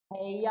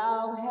Hey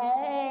yo,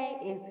 hey,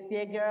 it's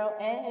your girl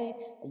A.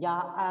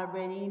 Y'all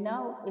already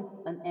know it's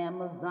an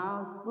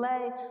Amazon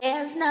slay.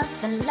 There's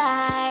nothing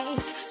like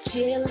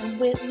chilling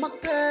with my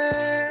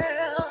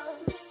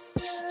girls.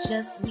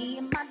 Just me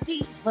and my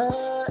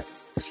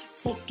divas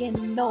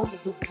taking over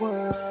the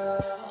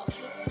world.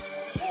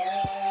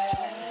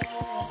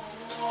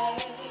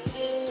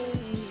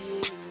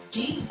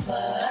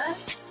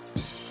 Divas.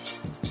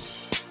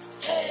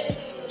 Hey,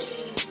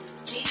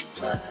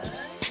 divas.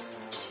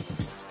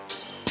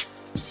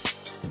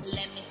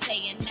 Let me tell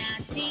you now,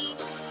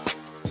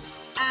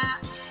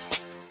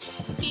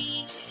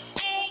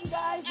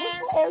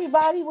 What's up,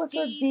 everybody? What's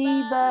up,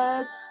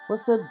 divas?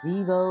 What's up,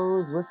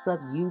 divos? What's up,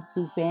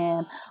 YouTube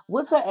fam?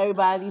 What's up,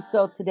 everybody?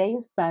 So today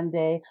is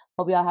Sunday.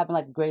 Hope y'all having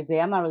like a great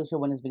day. I'm not really sure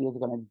when this video is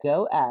gonna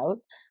go out,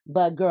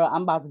 but girl,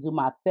 I'm about to do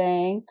my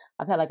thing.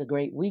 I've had like a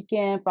great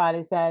weekend,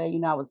 Friday, Saturday. You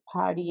know, I was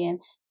partying,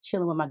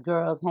 chilling with my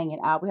girls, hanging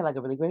out. We had like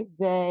a really great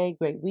day,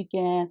 great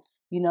weekend.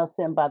 You know,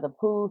 sitting by the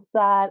pool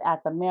side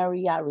at the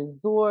Marriott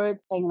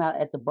Resort, hanging out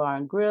at the bar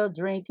and grill,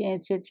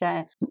 drinking,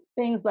 chit-chatting,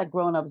 things like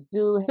grown-ups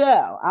do.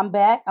 So, I'm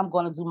back. I'm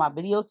going to do my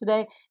videos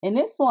today. And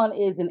this one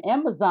is an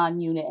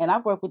Amazon unit. And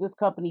I've worked with this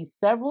company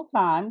several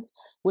times,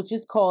 which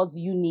is called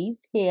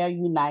UNice Hair,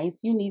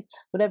 UNice,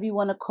 whatever you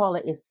want to call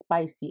it. It's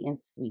spicy and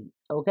sweet,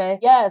 okay?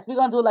 Yes, we're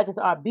going to do it like it's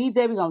our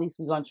B-Day. At least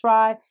we're going to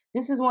try.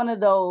 This is one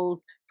of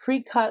those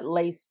pre-cut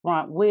lace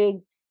front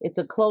wigs. It's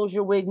a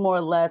closure wig, more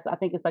or less. I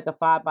think it's like a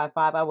 5x5.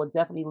 I will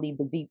definitely leave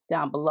the deets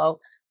down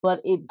below.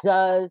 But it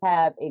does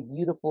have a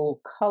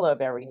beautiful color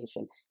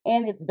variation.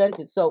 And it's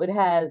vented. So it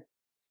has,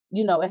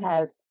 you know, it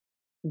has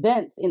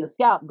vents in the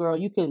scalp, girl.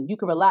 You can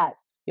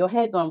relax. Your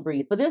head gonna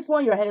breathe. For this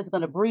one, your head is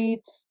gonna breathe.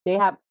 They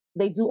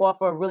do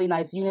offer really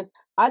nice units.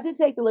 I did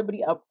take the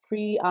liberty of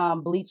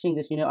bleaching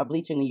this unit or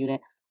bleaching the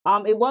unit.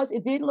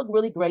 It did look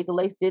really great. The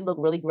lace did look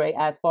really great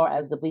as far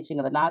as the bleaching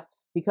of the knots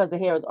because the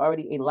hair is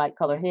already a light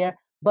color hair.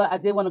 But I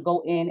did want to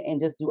go in and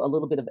just do a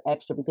little bit of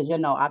extra because, you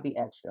know, I be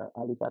extra.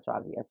 At least I try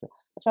to be extra.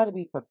 I try to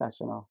be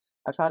professional.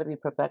 I try to be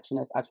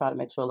perfectionist. I try to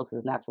make sure it looks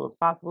as natural as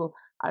possible.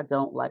 I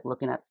don't like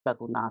looking at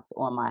speckled knots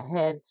on my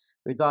head,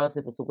 regardless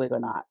if it's a wig or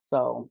not.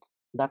 So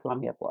that's what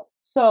I'm here for.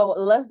 So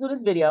let's do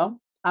this video.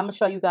 I'm going to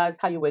show you guys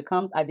how your wig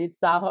comes. I did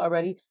style her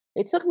already.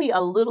 It took me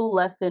a little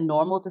less than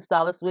normal to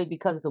style this wig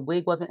because the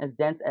wig wasn't as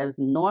dense as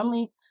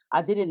normally.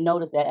 I didn't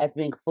notice that as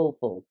being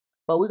full.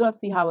 But we're going to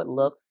see how it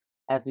looks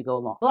as we go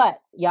along. But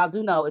y'all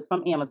do know it's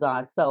from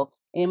Amazon. So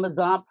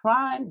Amazon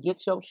Prime,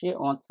 get your shit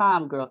on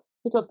time, girl.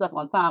 Get your stuff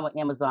on time with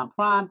Amazon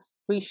Prime.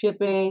 Free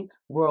shipping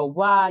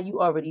worldwide.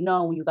 You already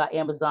know when you got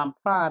Amazon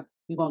Prime,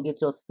 you're going to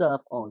get your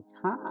stuff on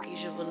time.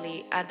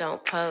 Usually I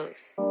don't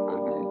post.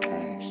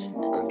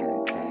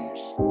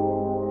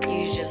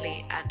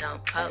 Usually I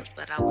don't post,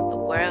 but I want the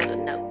world to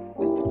know.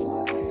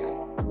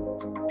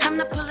 Time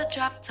to pull the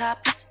drop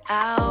tops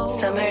out.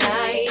 Summer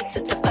nights,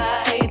 it's a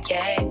vibe,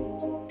 yeah.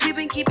 We've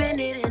been keeping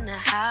it in the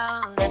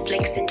house.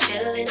 Netflix and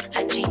chilling,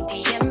 I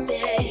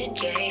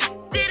GDMing, yeah.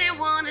 Didn't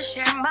want to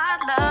share my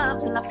love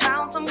till I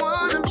found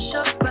someone I'm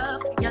sure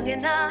of. Young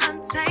and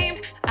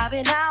untamed, I've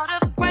been out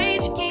of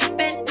range,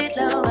 keeping it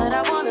low. But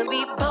I want to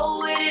be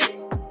bold with it.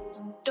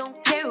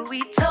 Don't care who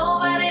we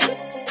told about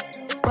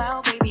it.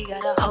 Wow, baby,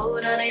 got a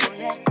hold on it.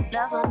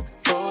 Love them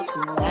for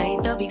tonight.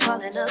 They'll be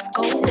calling us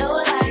gold. No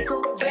lies,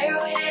 so fair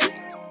with it.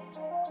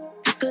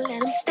 You can let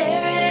them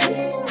stare at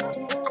it.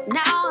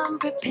 Now I'm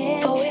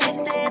prepared for it.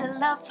 Instead of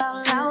love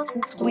out loud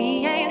since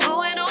we ain't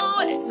going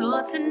nowhere.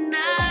 So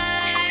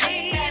tonight,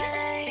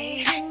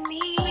 baby,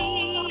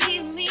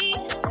 need me.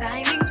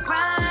 Timing's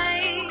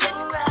right, so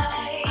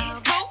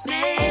right.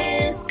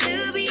 Meant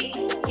to be.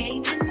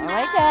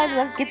 Alright guys,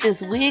 let's get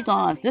this wig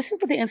on. This is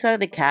what the inside of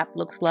the cap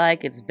looks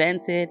like. It's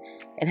vented.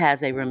 It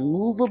has a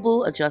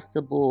removable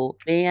adjustable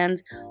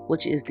band,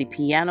 which is the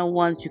piano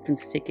one. You can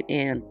stick it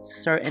in a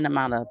certain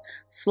amount of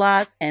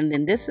slots. And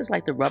then this is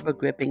like the rubber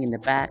gripping in the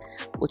back,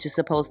 which is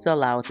supposed to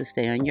allow it to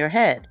stay on your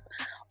head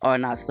or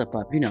not slip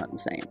up, you know what I'm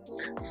saying.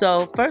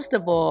 So first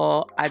of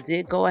all, I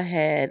did go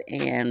ahead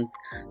and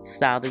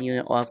style the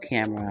unit off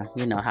camera.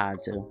 You know how I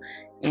do.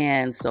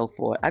 And so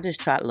forth. I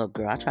just try to look,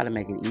 girl. I try to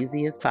make it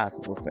easy as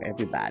possible for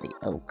everybody.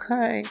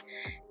 Okay.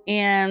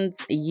 And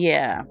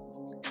yeah.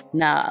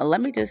 Now,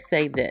 let me just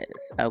say this,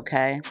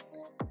 okay?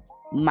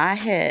 My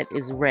head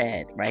is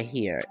red right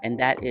here, and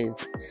that is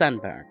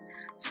sunburn.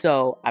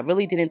 So I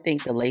really didn't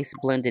think the lace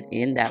blended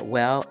in that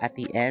well at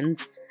the end.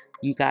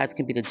 You guys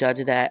can be the judge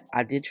of that.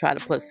 I did try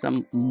to put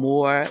some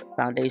more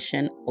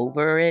foundation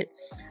over it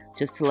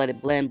just to let it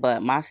blend,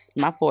 but my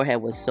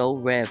forehead was so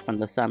red from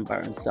the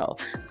sunburn. So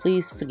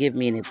please forgive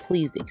me and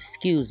please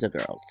excuse the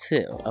girl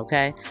too,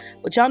 okay?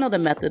 But y'all know the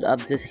method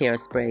of this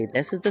hairspray.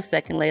 This is the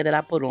second layer that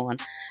I put on.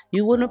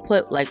 You wouldn't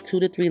put like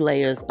 2 to 3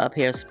 layers of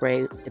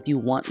hairspray if you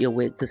want your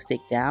wig to stick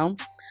down.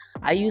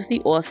 I use the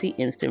Aussie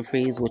Instant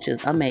Freeze, which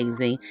is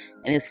amazing,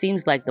 and it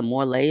seems like the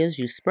more layers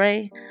you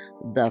spray,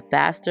 the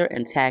faster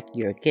and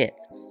tackier it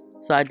gets.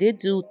 So I did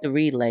do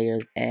 3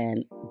 layers,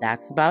 and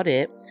that's about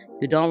it.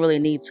 You don't really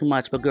need too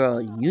much, but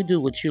girl, you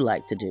do what you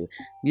like to do.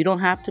 You don't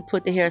have to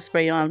put the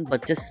hairspray on,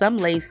 but just some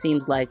lace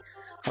seems like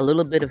a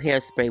little bit of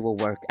hairspray will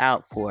work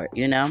out for it,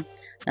 you know?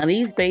 Now,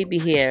 these baby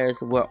hairs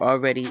were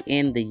already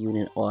in the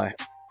unit, or,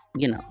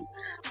 you know,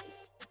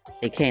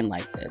 they came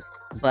like this,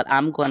 but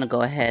I'm going to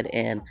go ahead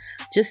and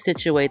just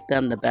situate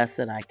them the best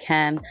that I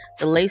can.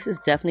 The lace is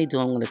definitely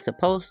doing what it's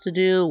supposed to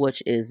do,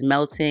 which is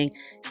melting.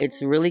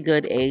 It's really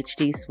good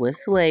HD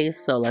Swiss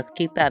lace, so let's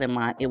keep that in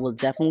mind. It will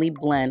definitely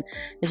blend.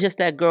 It's just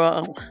that,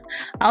 girl,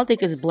 I don't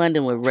think it's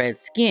blending with red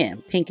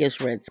skin,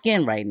 pinkish red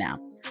skin right now.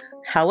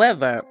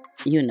 However,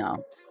 you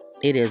know,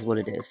 it is what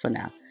it is for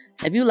now.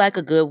 If you like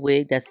a good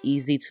wig that's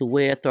easy to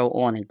wear, throw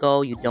on and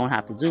go, you don't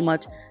have to do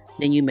much,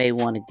 then you may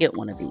want to get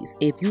one of these.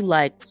 If you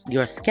like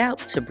your scalp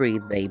to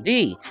breathe,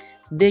 baby,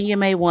 then you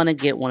may want to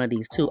get one of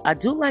these too. I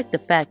do like the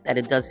fact that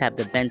it does have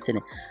the vent in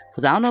it,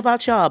 because I don't know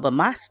about y'all, but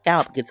my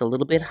scalp gets a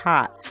little bit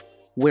hot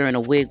wearing a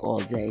wig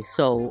all day.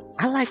 So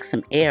I like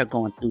some air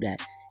going through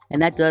that,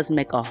 and that does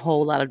make a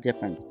whole lot of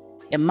difference.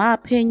 In my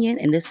opinion,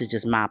 and this is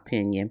just my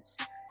opinion,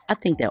 I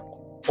think that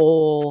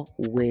all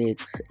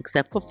wigs,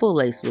 except for full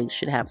lace wigs,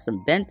 should have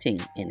some venting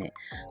in it.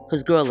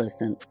 Because, girl,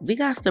 listen, we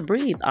got to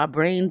breathe. Our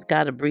brains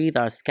got to breathe.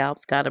 Our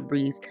scalps got to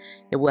breathe.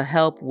 It will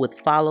help with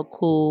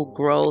follicle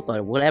growth,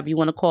 or whatever you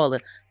want to call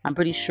it. I'm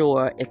pretty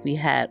sure if we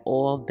had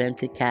all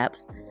vented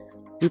caps,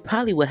 we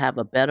probably would have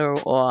a better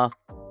off,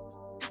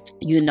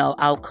 you know,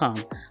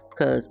 outcome.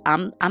 Because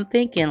I'm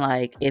thinking,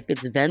 like, if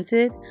it's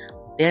vented,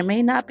 there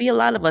may not be a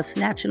lot of us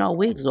snatching our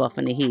wigs off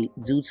in the heat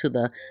due to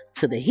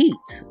the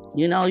heat.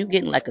 You know, you're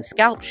getting like a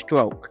scalp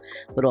stroke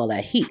with all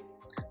that heat.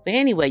 But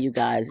anyway, you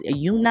guys,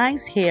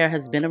 UNice hair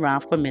has been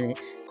around for a minute.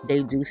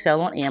 They do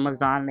sell on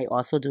Amazon. And they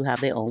also do have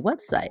their own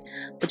website.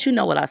 But you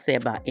know what I say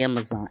about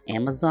Amazon.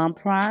 Amazon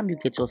Prime, you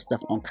get your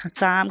stuff on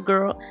time,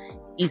 girl.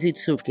 Easy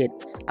to get,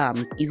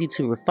 easy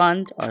to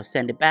refund or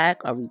send it back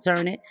or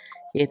return it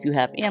if you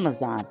have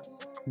Amazon.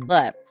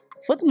 But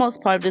for the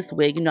most part of this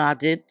wig, you know, I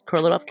did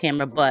curl it off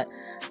camera, but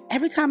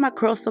every time I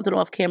curl something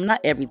off camera,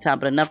 not every time,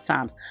 but enough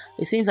times,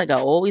 it seems like I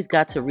always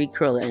got to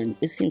recurl it, and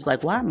it seems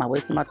like, why am I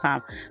wasting my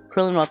time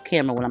curling off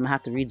camera when I'm going to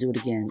have to redo it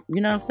again? You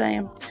know what I'm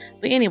saying?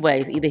 But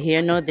anyways, either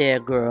here nor there,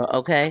 girl,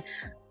 okay?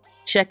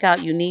 Check out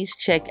UNice.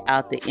 Check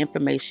out the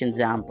information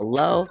down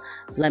below.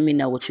 Let me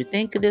know what you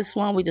think of this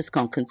one. We're just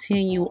going to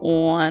continue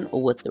on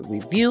with the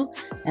review,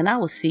 and I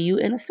will see you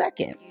in a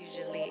second.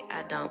 Usually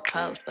I don't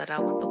post, but I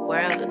want the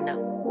world to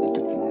know.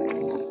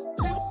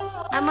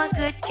 I'm a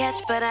good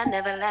catch, but I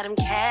never let him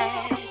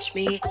catch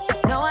me.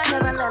 No, I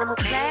never let him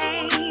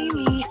claim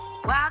me.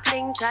 Wild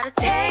thing try to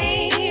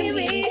tame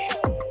me,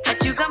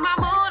 but you got my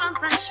mood on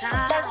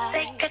sunshine. Let's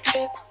take a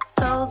trip,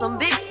 souls on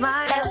big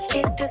smile. Let's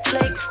hit this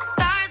flick,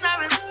 stars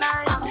are in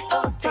line. I'm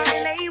posted,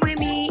 lay with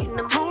me in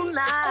the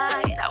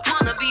moonlight. I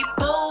wanna be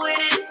bold with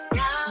it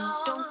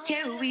now. Don't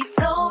care who we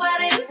told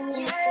about it.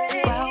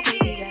 Well,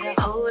 baby, got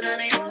a hold on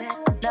it.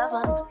 Let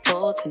love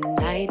unfold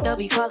tonight. They'll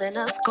be calling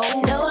us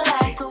cold. No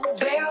lies, so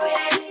bear with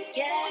it.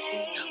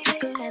 We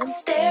can let them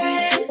stare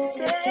at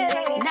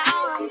it.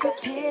 Now I'm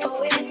prepared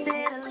for it.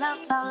 Instead of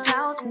love out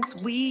loud,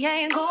 since we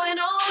ain't going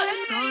over.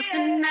 So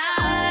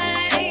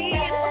tonight,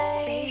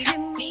 baby,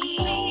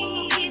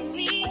 meet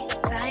me.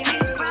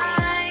 Time is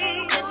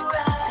right.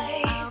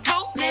 Our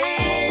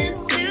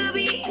romance to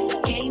be.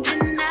 Can't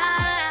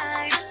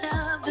deny.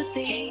 Love the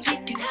things we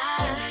do.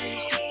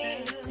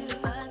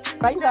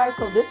 Right, guys,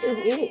 so this is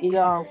it,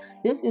 y'all.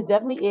 This is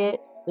definitely it.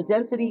 The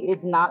density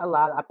is not a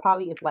lot. I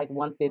probably it's like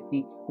 150.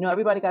 You know,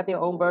 everybody got their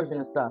own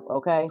version of stuff,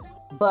 okay?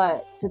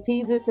 But to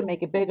tease it, to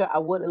make it bigger, I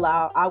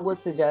would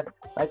suggest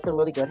like some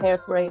really good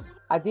hairspray.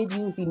 I did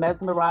use the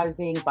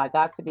Mesmerizing by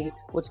Got To Be,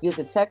 which gives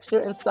it texture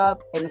and stuff,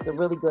 and it's a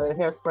really good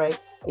hairspray.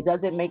 It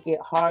doesn't make it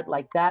hard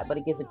like that, but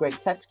it gives it great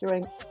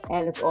texturing,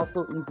 and it's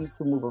also easy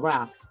to move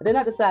around. And then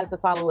I decided to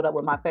follow it up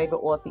with my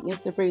favorite Aussie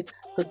Instant Freeze,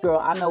 because girl,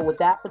 I know with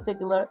that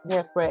particular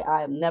hairspray,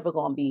 I am never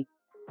going to be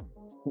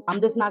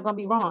I'm just not going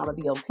to be wrong. I'm going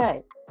to be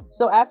okay.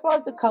 So as far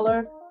as the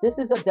color, this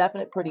is a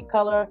definite pretty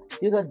color.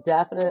 You could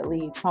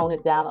definitely tone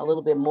it down a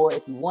little bit more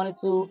if you wanted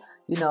to.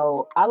 You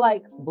know, I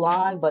like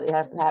blonde, but it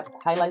has to have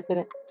highlights in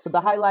it. So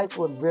the highlights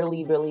were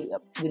really, really,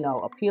 you know,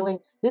 appealing.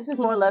 This is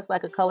more or less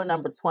like a color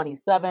number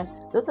 27.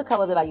 This is a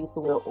color that I used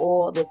to wear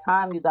all the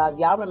time, you guys.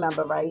 Y'all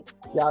remember, right?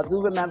 Y'all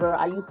do remember.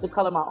 I used to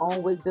color my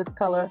own wigs this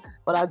color,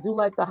 but I do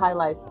like the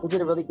highlights. It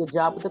did a really good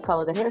job with the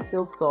color. The hair is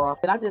still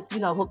soft. And I just, you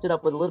know, hooked it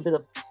up with a little bit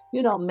of,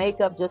 you know,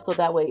 makeup just so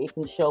that way it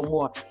can show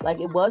more. Like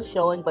it was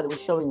showing, but it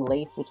was showing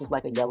lace, which is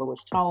like a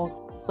yellowish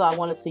tone. So I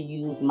wanted to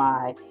use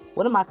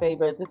one of my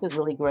favorites. This is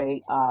really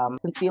great.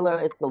 Concealer.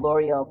 It's the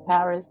L'Oreal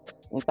Paris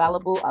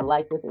Infallible. I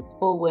like this. It's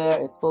full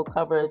wear. It's full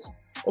coverage.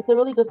 It's a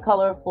really good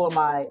color for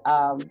my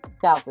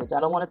scalpage. I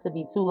don't want it to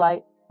be too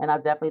light, and I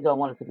definitely don't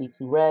want it to be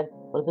too red,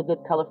 but it's a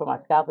good color for my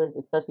scalpage,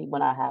 especially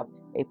when I have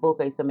a full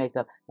face of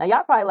makeup. Now,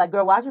 y'all probably like,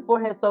 girl, why is your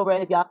forehead so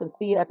red? If y'all can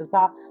see it at the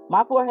top,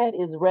 my forehead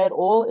is red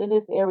all in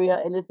this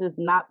area, and this is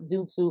not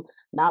due to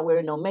not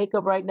wearing no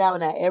makeup right now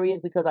in that area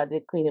because I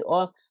did clean it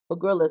off. But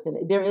girl,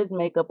 listen, there is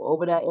makeup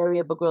over that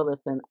area, but girl,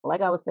 listen,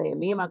 like I was saying,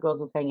 me and my girls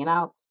was hanging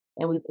out,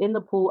 and we was in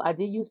the pool. I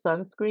did use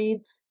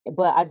sunscreen,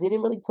 but I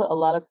didn't really put a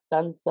lot of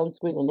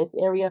sunscreen in this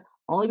area,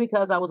 only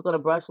because I was going to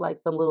brush like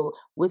some little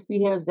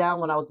wispy hairs down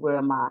when I was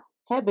wearing my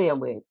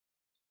headband wig.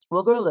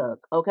 Well, girl,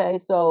 look, okay,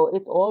 so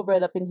it's all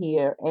red up in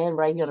here and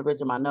right here on the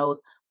bridge of my nose,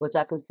 which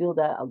I concealed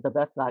that the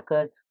best that I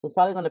could. So it's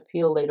probably going to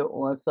peel later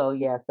on. So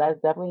yes, that's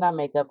definitely not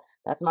makeup.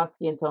 That's my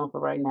skin tone for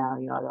right now.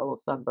 You know, I got a little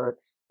sunburn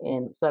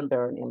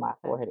in my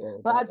forehead area.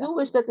 But I do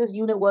wish that this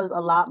unit was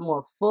a lot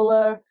more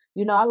fuller.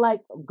 You know, I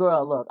like,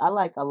 girl, look, I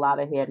like a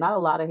lot of hair. Not a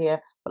lot of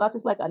hair, but I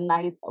just like a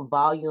nice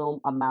volume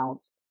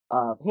amount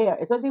of hair,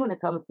 especially when it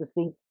comes to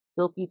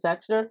silky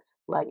texture.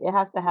 Like, it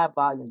has to have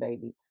volume,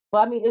 baby.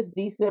 But I mean, it's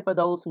decent for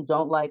those who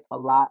don't like a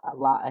lot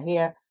of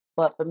hair.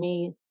 But for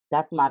me,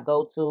 that's my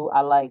go-to.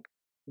 I like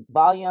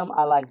volume.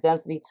 I like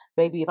density.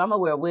 Baby, if I'm gonna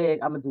wear a wig,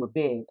 I'm gonna do it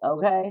big,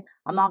 okay?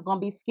 I'm not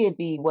gonna be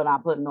skimpy when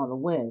I'm putting on a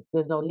wig.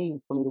 There's no need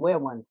for me to wear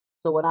one.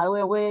 So when I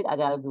wear a wig, I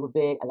gotta do it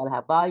big. I gotta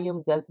have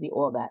volume, density,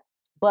 all that.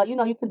 But you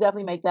know, you can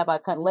definitely make that by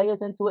cutting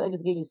layers into it and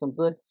just getting you some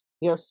good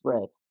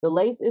hairspray. The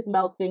lace is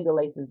melting. The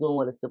lace is doing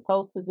what it's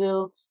supposed to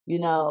do. You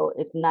know,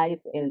 it's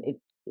nice and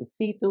it's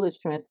see-through. It's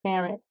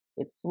transparent.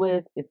 It's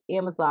Swiss. It's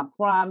Amazon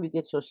Prime. You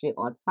get your shit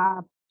on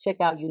time.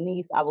 Check out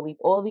UNice. I will leave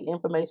all the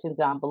information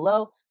down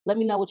below. Let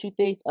me know what you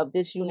think of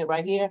this unit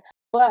right here.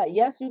 But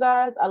yes, you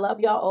guys, I love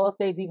y'all all.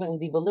 Stay diva and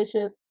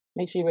divalicious.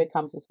 Make sure you rate,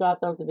 comment, subscribe,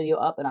 thumbs the video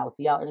up, and I will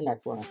see y'all in the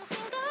next one.